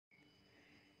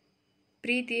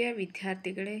ಪ್ರೀತಿಯ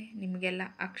ವಿದ್ಯಾರ್ಥಿಗಳೇ, ನಿಮಗೆಲ್ಲ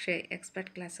ಅಕ್ಷಯ್ ಎಕ್ಸ್ಪರ್ಟ್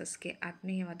ಕ್ಲಾಸಸ್ಗೆ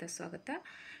ಆತ್ಮೀಯವಾದ ಸ್ವಾಗತ.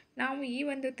 ನಾವು ಈ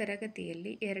ಒಂದು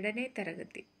ತರಗತಿಯಲ್ಲಿ 2ನೇ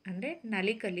ತರಗತಿ ಅಂದರೆ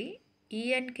ನಲಿಕಲಿ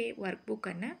ENK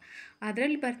ವರ್ಕ್ಬುಕ್ಕನ್ನು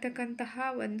ಅದರಲ್ಲಿ ಬರ್ತಕ್ಕಂತಹ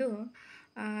ಒಂದು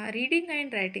ರೀಡಿಂಗ್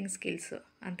ಆ್ಯಂಡ್ ರೈಟಿಂಗ್ ಸ್ಕಿಲ್ಸು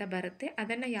ಅಂತ ಬರುತ್ತೆ.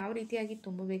 ಅದನ್ನು ಯಾವ ರೀತಿಯಾಗಿ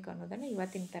ತುಂಬಬೇಕು ಅನ್ನೋದನ್ನು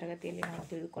ಇವತ್ತಿನ ತರಗತಿಯಲ್ಲಿ ನಾವು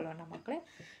ತಿಳ್ಕೊಳ್ಳೋಣ ಮಕ್ಕಳೇ.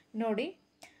 ನೋಡಿ,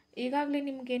 ಈಗಾಗಲೇ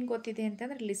ನಿಮ್ಗೇನು ಗೊತ್ತಿದೆ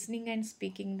ಅಂತಂದರೆ ಲಿಸ್ನಿಂಗ್ ಆ್ಯಂಡ್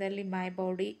ಸ್ಪೀಕಿಂಗ್ದಲ್ಲಿ ಮೈ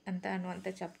ಬಾಡಿ ಅಂತ ಅನ್ನುವಂಥ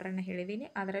ಚಾಪ್ಟರನ್ನು ಹೇಳಿದ್ದೀನಿ.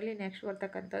 ಅದರಲ್ಲಿ ನೆಕ್ಸ್ಟ್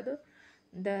ಬರ್ತಕ್ಕಂಥದ್ದು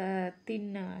ದ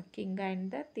ತಿನ್ ಕಿಂಗ್ ಆ್ಯಂಡ್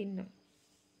ದ ತಿನ್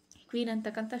ಕ್ವೀನ್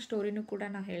ಅಂತಕ್ಕಂಥ ಸ್ಟೋರಿನೂ ಕೂಡ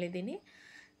ನಾನು ಹೇಳಿದ್ದೀನಿ.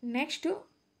 ನೆಕ್ಸ್ಟು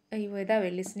ಇವು ಇದಾವೆ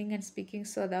ಲಿಸ್ನಿಂಗ್ ಆ್ಯಂಡ್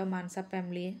ಸ್ಪೀಕಿಂಗ್ಸು ಅದಾವೆ, ಮಾನ್ಸಾ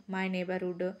ಫ್ಯಾಮ್ಲಿ, ಮೈ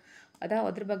ನೇಬರ್ಹುಡ್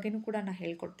ಅದ್ರ ಬಗ್ಗೆನೂ ಕೂಡ ನಾನು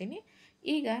ಹೇಳ್ಕೊಡ್ತೀನಿ.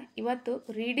 ಈಗ ಇವತ್ತು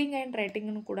ರೀಡಿಂಗ್ ಆ್ಯಂಡ್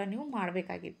ರೈಟಿಂಗನ್ನು ಕೂಡ ನೀವು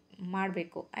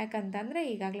ಮಾಡಬೇಕು. ಯಾಕಂತಂದರೆ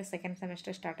ಈಗಾಗಲೇ ಸೆಕೆಂಡ್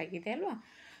ಸೆಮೆಸ್ಟರ್ ಸ್ಟಾರ್ಟ್ ಆಗಿದೆ ಅಲ್ವಾ,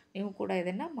 ನೀವು ಕೂಡ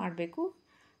ಇದನ್ನು ಮಾಡಬೇಕು.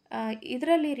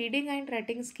 ಇದರಲ್ಲಿ ರೀಡಿಂಗ್ ಆ್ಯಂಡ್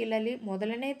ರೈಟಿಂಗ್ ಸ್ಕಿಲ್ಲಲ್ಲಿ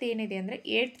ಮೊದಲನೇದು ಏನಿದೆ ಅಂದರೆ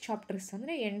 8 ಚಾಪ್ಟರ್ಸ್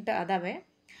ಅಂದರೆ 8 ಅದಾವೆ.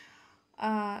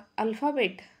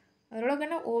 ಅಲ್ಫಾಬೆಟ್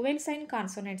ಅದರೊಳಗನ ಓವೆಲ್ಸ್ ಆ್ಯಂಡ್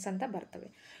ಕಾನ್ಸೊನೆಂಟ್ಸ್ ಅಂತ ಬರ್ತವೆ.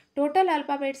 ಟೋಟಲ್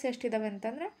ಅಲ್ಫಾಬೆಟ್ಸ್ ಎಷ್ಟಿದ್ದಾವೆ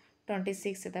ಅಂತಂದರೆ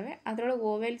 26 ಇದ್ದಾವೆ. ಅದರೊಳಗೆ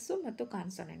ಓವೆಲ್ಸು ಮತ್ತು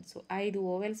ಕಾನ್ಸೊನೆಂಟ್ಸು 5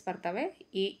 ಓವೆಲ್ಸ್ ಬರ್ತವೆ,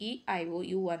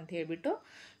 AEIOU ಅಂತ ಹೇಳ್ಬಿಟ್ಟು.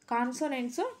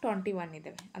 ಕಾನ್ಸೊನೆಂಟ್ಸು 21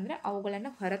 ಇದ್ದಾವೆ. ಅಂದರೆ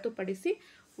ಅವುಗಳನ್ನು ಹೊರತುಪಡಿಸಿ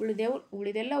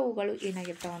ಉಳಿದೆಲ್ಲ ಅವುಗಳು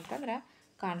ಏನಾಗಿರ್ತವೆ ಅಂತಂದ್ರೆ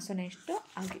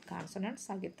ಕಾನ್ಸೊನೆಂಟ್ಸ್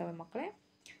ಆಗಿರ್ತವೆ ಮಕ್ಕಳೇ.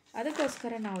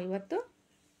 ಅದಕ್ಕೋಸ್ಕರ ನಾವು ಇವತ್ತು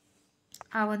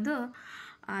ಆ ಒಂದು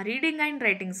ರೀಡಿಂಗ್ ಆ್ಯಂಡ್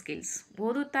ರೈಟಿಂಗ್ ಸ್ಕಿಲ್ಸ್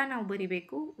ಓದುತ್ತಾ ನಾವು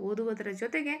ಬರಿಬೇಕು. ಓದುವುದರ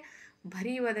ಜೊತೆಗೆ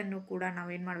ಬರೆಯುವುದನ್ನು ಕೂಡ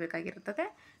ನಾವೇನು ಮಾಡಬೇಕಾಗಿರ್ತದೆ,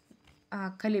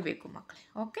 ಕಲಿಬೇಕು ಮಕ್ಕಳೇ.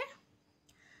 ಓಕೆ,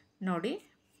 ನೋಡಿ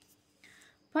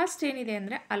ಫಸ್ಟ್ ಏನಿದೆ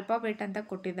ಅಂದರೆ ಅಲ್ಫಾಬೆಟ್ ಅಂತ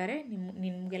ಕೊಟ್ಟಿದ್ದಾರೆ.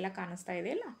 ನಿಮಗೆಲ್ಲ ಕಾಣಿಸ್ತಾ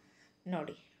ಇದೆಯಲ್ಲ,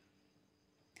 ನೋಡಿ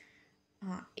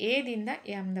ಎದಿಂದ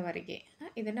ಎಮ್ದವರೆಗೆ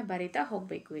ಇದನ್ನು ಬರಿತಾ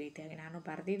ಹೋಗಬೇಕು. ಈ ರೀತಿಯಾಗಿ ನಾನು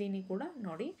ಬರೆದಿದ್ದೀನಿ ಕೂಡ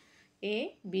ನೋಡಿ.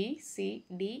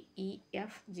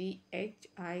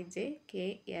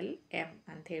 ABCDEFGHIJKLM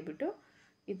ಅಂತ ಹೇಳ್ಬಿಟ್ಟು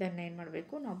ಇದನ್ನು ಏನು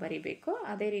ಮಾಡಬೇಕು, ನಾವು ಬರಿಬೇಕು.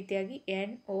 ಅದೇ ರೀತಿಯಾಗಿ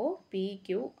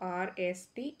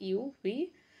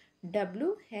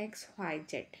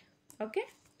NOPQRSTUVWXYZ. ಓಕೆ,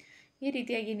 ಈ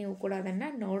ರೀತಿಯಾಗಿ ನೀವು ಕೂಡ ಅದನ್ನು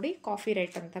ನೋಡಿ ಕಾಫಿ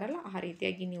ರೈಟ್ ಅಂತಾರಲ್ಲ ಆ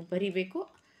ರೀತಿಯಾಗಿ ನೀವು ಬರಿಬೇಕು.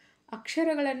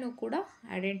 ಅಕ್ಷರಗಳನ್ನು ಕೂಡ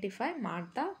ಐಡೆಂಟಿಫೈ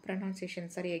ಮಾಡ್ತಾ ಪ್ರೊನೌನ್ಸಿಯೇಷನ್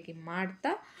ಸರಿಯಾಗಿ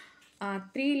ಮಾಡ್ತಾ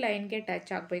 3 ಲೈನ್ಗೆ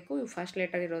ಟಚ್ ಆಗಬೇಕು. ಇವು ಫಸ್ಟ್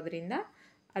ಲೆಟರ್ ಇರೋದ್ರಿಂದ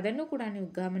ಅದನ್ನು ಕೂಡ ನೀವು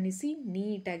ಗಮನಿಸಿ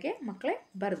ನೀಟಾಗೆ ಮಕ್ಕಳೇ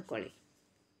ಬರೆದುಕೊಳ್ಳಿ.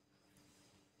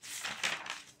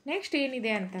 ನೆಕ್ಸ್ಟ್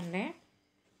ಏನಿದೆ ಅಂತಂದರೆ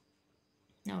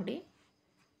ನೋಡಿ,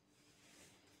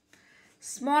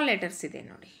 ಸ್ಮಾಲ್ ಲೆಟರ್ಸ್ ಇದೆ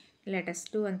ನೋಡಿ, ಲೆಟರ್ಸ್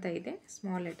 2 ಅಂತ ಇದೆ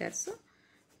ಸ್ಮಾಲ್ ಲೆಟರ್ಸು.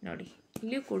 ನೋಡಿ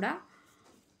ಇಲ್ಲಿಯೂ ಕೂಡ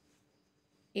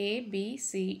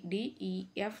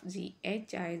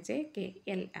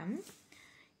ABCDEFGHIJKLM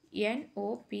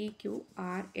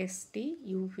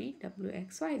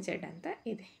NOPQRSTUVWXYZ ಅಂತ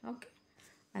ಇದೆ. ಓಕೆ,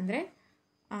 ಅಂದರೆ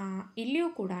ಇಲ್ಲಿಯೂ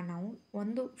ಕೂಡ ನಾವು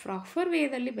ಒಂದು ಪ್ರಾಪರ್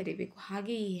ವೇದಲ್ಲಿ ಬರಿಬೇಕು.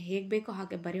 ಹಾಗೆ ಹೇಗೆ ಬೇಕೋ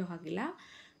ಹಾಗೆ ಬರೆಯೋ ಹಾಗಿಲ್ಲ,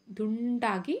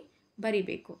 ದುಂಡಾಗಿ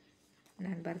ಬರಿಬೇಕು.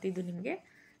 ನಾನು ಬರೆದಿದ್ದು ನಿಮಗೆ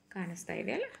ಕಾಣಿಸ್ತಾ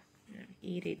ಇದೆಯಲ್ಲ,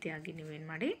 ಈ ರೀತಿಯಾಗಿ ನೀವೇನು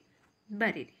ಮಾಡಿ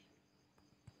ಬರೀರಿ.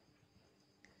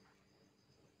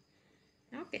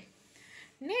 ಓಕೆ,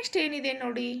 ನೆಕ್ಸ್ಟ್ ಏನಿದೆ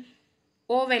ನೋಡಿ,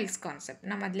 ಓವೆಲ್ಸ್ ಕಾನ್ಸೆಪ್ಟ್.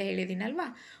 ನಾನು ಮೊದಲೇ ಹೇಳಿದ್ದೀನಲ್ವಾ,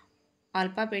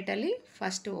 ಆಲ್ಫಾಬೆಟಲ್ಲಿ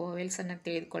ಫಸ್ಟ್ ಓವೆಲ್ಸನ್ನು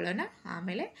ತಿಳಿದುಕೊಳ್ಳೋಣ,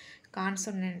 ಆಮೇಲೆ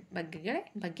ಕಾನ್ಸೊನೆಂಟ್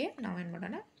ಬಗ್ಗೆ ನಾವೇನು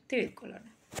ಮಾಡೋಣ, ತಿಳಿದುಕೊಳ್ಳೋಣ.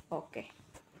 ಓಕೆ,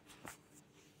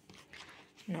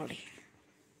 ನೋಡಿ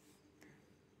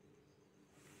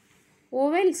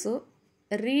ಓವೆಲ್ಸು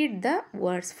read the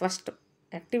words. First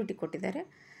activity ಕೊಟ್ಟಿದ್ದಾರೆ.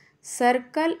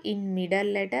 Circle in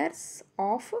middle letters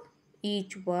of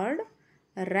each word,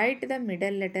 right the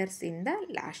middle letters in the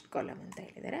last column ಅಂತ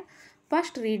ಹೇಳಿದ್ದಾರೆ.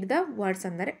 ಫಸ್ಟ್ ರೀಡ್ ದ ವರ್ಡ್ಸ್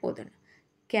ಅಂದರೆ ಓದೋಣ.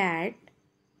 ಕ್ಯಾಟ್,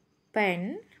 ಪೆನ್,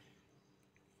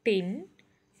 ಟಿನ್,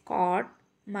 ಕಾಟ್,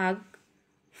 ಮಗ್,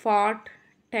 ಫಾಟ್,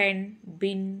 ಟೆನ್,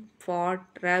 ಬಿನ್, ಫಾಟ್,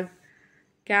 ರಗ್,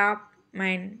 ಕ್ಯಾಪ್,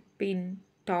 ಮೆನ್, ಪಿನ್,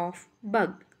 ಟಾಫ್,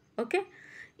 ಬಗ್. Okay,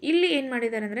 ಇಲ್ಲಿ ಏನು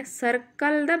ಮಾಡಿದ್ದಾರೆ ಅಂದರೆ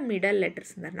circle the middle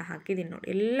letters ಅಂದರೆ ನಾನು ಹಾಕಿದ್ದೀನಿ ನೋಡಿ.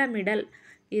 ಎಲ್ಲ ಮಿಡಲ್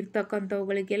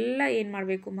ಇರ್ತಕ್ಕಂಥವುಗಳಿಗೆಲ್ಲ ಏನು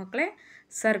ಮಾಡಬೇಕು ಮಕ್ಕಳೇ,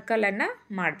 ಸರ್ಕಲನ್ನು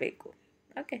ಮಾಡಬೇಕು.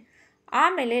 ಓಕೆ,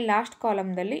 ಆಮೇಲೆ ಲಾಸ್ಟ್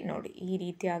ಕಾಲಮ್ದಲ್ಲಿ ನೋಡಿ ಈ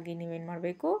ರೀತಿಯಾಗಿ ನೀವೇನು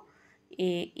ಮಾಡಬೇಕು,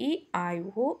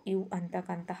 AEIOU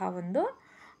ಅಂತಕ್ಕಂತಹ ಒಂದು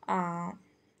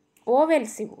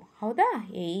ಓವೆಲ್ಸ್ ಇವು, ಹೌದಾ?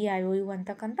 AEIOU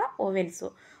ಅಂತಕ್ಕಂಥ ಓವೆಲ್ಸು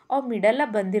ಅವು ಮಿಡಲ್ಲ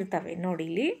ಬಂದಿರ್ತವೆ ನೋಡಿ.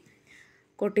 ಇಲ್ಲಿ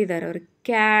ಕೊಟ್ಟಿದ್ದಾರೆ ಅವರು,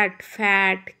 ಕ್ಯಾಟ್,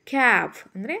 ಫ್ಯಾಟ್, ಕ್ಯಾಫ್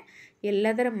ಅಂದರೆ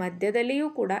ಎಲ್ಲದರ ಮಧ್ಯದಲ್ಲಿಯೂ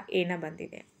ಕೂಡ ಏನ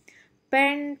ಬಂದಿದೆ.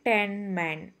 ಪೆನ್, ಟೆನ್,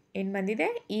 ಮೆನ್ ಏನು ಬಂದಿದೆ,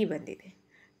 ಇ ಬಂದಿದೆ.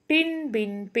 ಟಿನ್,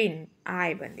 ಬಿನ್, ಪಿನ್, ಐ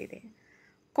ಬಂದಿದೆ.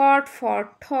 ಕಾಟ್,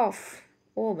 ಫಾಟ್, ಟಾಫ್,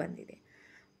 ಓ ಬಂದಿದೆ.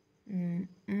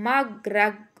 ಮಗ್,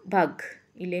 ರಗ್, ಬಗ್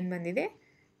ಇಲ್ಲೇನು ಬಂದಿದೆ,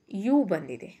 ಯು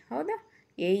ಬಂದಿದೆ. ಹೌದಾ?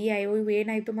 AEIOU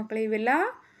ಏನಾಯಿತು ಮಕ್ಕಳೇ, ಇವೆಲ್ಲ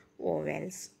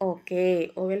ಓವೆಲ್ಸ್. ಓಕೆ,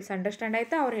 ಓವೆಲ್ಸ್ ಅಂಡರ್ಸ್ಟ್ಯಾಂಡ್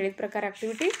ಆಯಿತಾ? ಅವ್ರು ಹೇಳಿದ ಪ್ರಕಾರ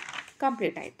ಆ್ಯಕ್ಟಿವಿಟಿ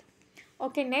ಕಂಪ್ಲೀಟ್ ಆಯಿತು.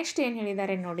 ಓಕೆ, ನೆಕ್ಸ್ಟ್ ಏನು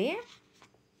ಹೇಳಿದ್ದಾರೆ ನೋಡಿ,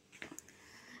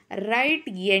 right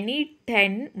any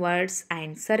 10 words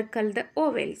and circle the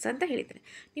vowels ಅಂತ ಹೇಳಿದ್ದಾರೆ.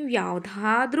 ನೀವು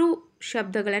ಯಾವುದಾದ್ರೂ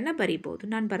ಶಬ್ದಗಳನ್ನು ಬರಿಬೋದು.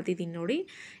 ನಾನು ಬರೆದಿದ್ದೀನಿ ನೋಡಿ,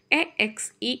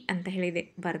 AXE ಅಂತ ಹೇಳಿದೆ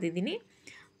ಬರೆದಿದ್ದೀನಿ.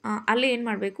 ಅಲ್ಲಿ ಏನು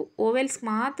ಮಾಡಬೇಕು, ಓವೆಲ್ಸ್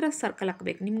ಮಾತ್ರ ಸರ್ಕಲ್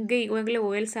ಹಾಕಬೇಕು. ನಿಮಗೆ ಇವಾಗಲೇ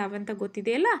ಓವೆಲ್ಸ್ ಯಾವಂತ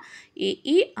ಗೊತ್ತಿದೆಯಲ್ಲ,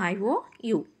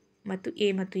 AEIOU ಮತ್ತು ಎ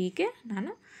ಮತ್ತು ಇಗೆ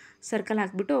ನಾನು ಸರ್ಕಲ್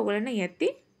ಹಾಕಿಬಿಟ್ಟು ಅವುಗಳನ್ನು ಎತ್ತಿ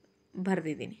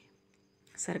ಬರೆದಿದ್ದೀನಿ.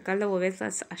 ಸರ್ಕಲ್ದ ಓವೆಲ್ಸ್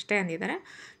ಅಷ್ಟೇ ಅಂದಿದ್ದಾರೆ,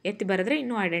 ಎತ್ತಿ ಬರೆದ್ರೆ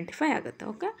ಇನ್ನೂ ಐಡೆಂಟಿಫೈ ಆಗುತ್ತೆ.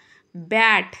 ಓಕೆ.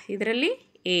 ಬ್ಯಾಟ್ ಇದರಲ್ಲಿ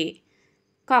ಎ,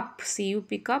 ಕಪ್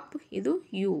CUP ಕಪ್ ಇದು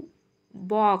you,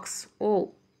 box O,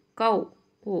 cow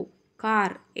O,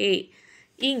 car A,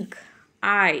 ink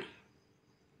I,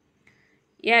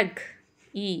 egg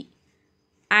E,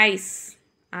 ice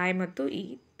I ಮತ್ತು E,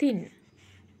 thin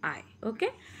I. Okay.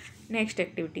 Next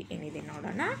activity ಏನಿದೆ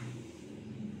ನೋಡೋಣ.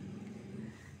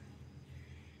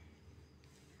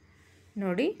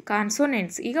 ನೋಡಿ,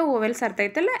 ಕಾನ್ಸೋನೆಂಟ್ಸ್. ಈಗ ಓವೆಲ್ಸ್ ಅರ್ಥ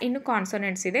ಆಯ್ತಲ್ಲ, ಇನ್ನು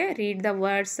ಕಾನ್ಸೋನೆಂಟ್ಸ್ ಇದೆ. Read the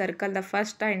word, circle the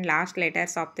first and last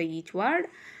letters of the each word,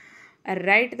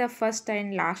 right the first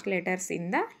and last letters in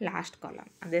the last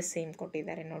column. ಅದೇ same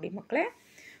ಕೊಟ್ಟಿದ್ದಾರೆ ನೋಡಿ ಮಕ್ಕಳೇ,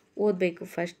 ಓದಬೇಕು.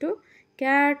 First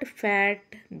cat,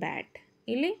 fat, bat.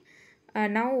 ಇಲ್ಲಿ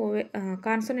ನಾವು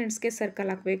ಕಾನ್ಸೋನೆಂಟ್ಸ್ಗೆ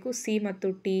ಸರ್ಕಲ್ ಹಾಕಬೇಕು. ಸಿ ಮತ್ತು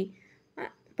T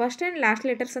first and last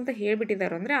letters ಅಂತ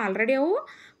ಹೇಳಿಬಿಟ್ಟಿದ್ದಾರೆ, ಅಂದರೆ ಆಲ್ರೆಡಿ ಅವು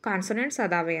ಕಾನ್ಸೋನೆಂಟ್ಸ್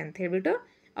ಅದಾವೆ ಅಂತ ಹೇಳಿಬಿಟ್ಟು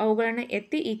ಅವುಗಳನ್ನು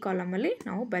ಎತ್ತಿ ಈ ಕಾಲಮಲ್ಲಿ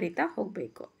ನಾವು ಬರಿತಾ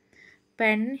ಹೋಗಬೇಕು.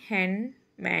 ಪೆನ್, ಹೆನ್,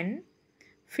 ಮೆನ್,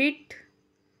 ಫಿಟ್,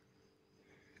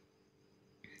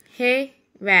 ಹೇ,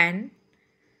 ವ್ಯಾನ್,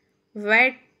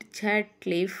 ವೆಟ್, ಝಟ್,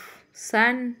 ಲಿಫ್,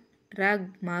 ಸನ್, ರಗ್,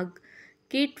 ಮಗ್,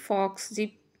 ಕಿಟ್, ಫಾಕ್ಸ್,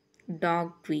 ಜಿಪ್,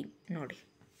 ಡಾಗ್, ಟ್ವೀಗ್. ನೋಡಿ,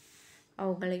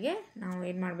 ಅವುಗಳಿಗೆ ನಾವು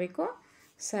ಏನು ಮಾಡಬೇಕು,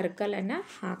 ಸರ್ಕಲನ್ನು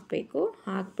ಹಾಕಬೇಕು.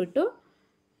 ಹಾಕಿಬಿಟ್ಟು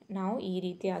ನಾವು ಈ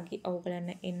ರೀತಿಯಾಗಿ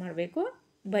ಅವುಗಳನ್ನು ಏನು ಮಾಡಬೇಕು,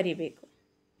 ಬರಿಬೇಕು.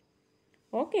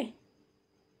 ಓಕೆ.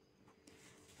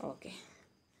 ಓಕೆ.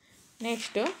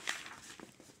 ನೆಕ್ಸ್ಟು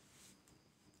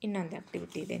ಇನ್ನೊಂದು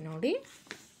ಆ್ಯಕ್ಟಿವಿಟಿ ಇದೆ ನೋಡಿ.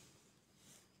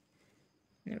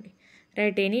 ನೋಡಿ,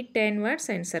 right any 10 words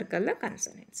and circle the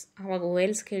consonants. ಆವಾಗ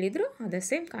ಓವೆಲ್ಸ್ ಕೇಳಿದರು, ಅದೇ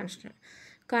ಸೇಮ್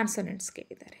ಕಾನ್ಸೋನೆಂಟ್ಸ್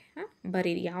ಕೇಳಿದ್ದಾರೆ.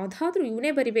 ಬರೀರಿ, ಯಾವುದಾದ್ರೂ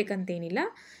ಇವನೇ ಬರಿಬೇಕಂತೇನಿಲ್ಲ,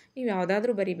 ನೀವು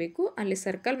ಯಾವುದಾದ್ರೂ ಬರಿಬೇಕು. ಅಲ್ಲಿ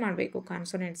ಸರ್ಕಲ್ ಮಾಡಬೇಕು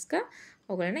ಕಾನ್ಸೋನೆಂಟ್ಸ್ಗೆ,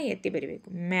 ಅವುಗಳನ್ನ ಎತ್ತಿ ಬರಿಬೇಕು.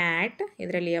 ಮ್ಯಾಟ್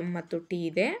ಇದರಲ್ಲಿ ಎಮ್ ಮತ್ತು ಟಿ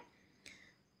ಇದೆ.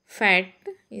 ಫ್ಯಾಟ್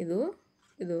ಇದು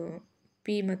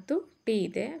ಪಿ ಮತ್ತು ಟಿ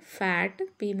ಇದೆ. ಫ್ಯಾಟ್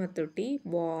ಪಿ ಮತ್ತು ಟಿ.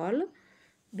 ಬಾಲ್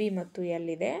ಬಿ ಮತ್ತು ಎಲ್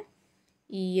ಇದೆ.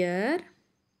 Year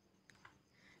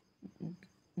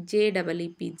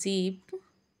JEEP jeep.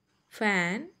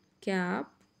 Fan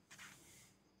cap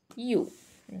you.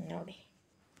 ನೋಡಿ,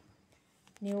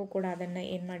 ನೀವು ಕೂಡ ಅದನ್ನು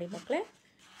ಏನು ಮಾಡಿ ಮಕ್ಕಳೇ,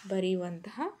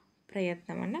 ಬರೆಯುವಂತಹ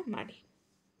ಪ್ರಯತ್ನವನ್ನು ಮಾಡಿ.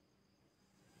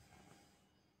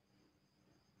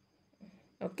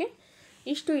 ಓಕೆ.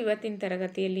 ಇಷ್ಟು ಇವತ್ತಿನ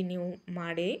ತರಗತಿಯಲ್ಲಿ ನೀವು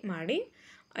ಮಾಡಿ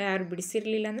ಯಾರು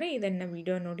ಬಿಡಿಸಿರಲಿಲ್ಲ ಅಂದರೆ ಇದನ್ನು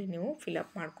ವಿಡಿಯೋ ನೋಡಿ ನೀವು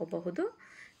ಫಿಲಪ್ ಮಾಡ್ಕೋಬಹುದು.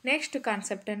 ನೆಕ್ಸ್ಟ್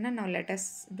ಕಾನ್ಸೆಪ್ಟನ್ನು ನಾವು ಲೆಟಸ್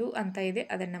ಡೂ ಅಂತ ಇದೆ,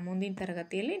 ಅದನ್ನು ಮುಂದಿನ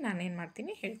ತರಗತಿಯಲ್ಲಿ ನಾನೇನು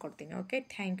ಮಾಡ್ತೀನಿ ಹೇಳ್ಕೊಡ್ತೀನಿ. Okay.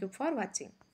 Thank you for watching.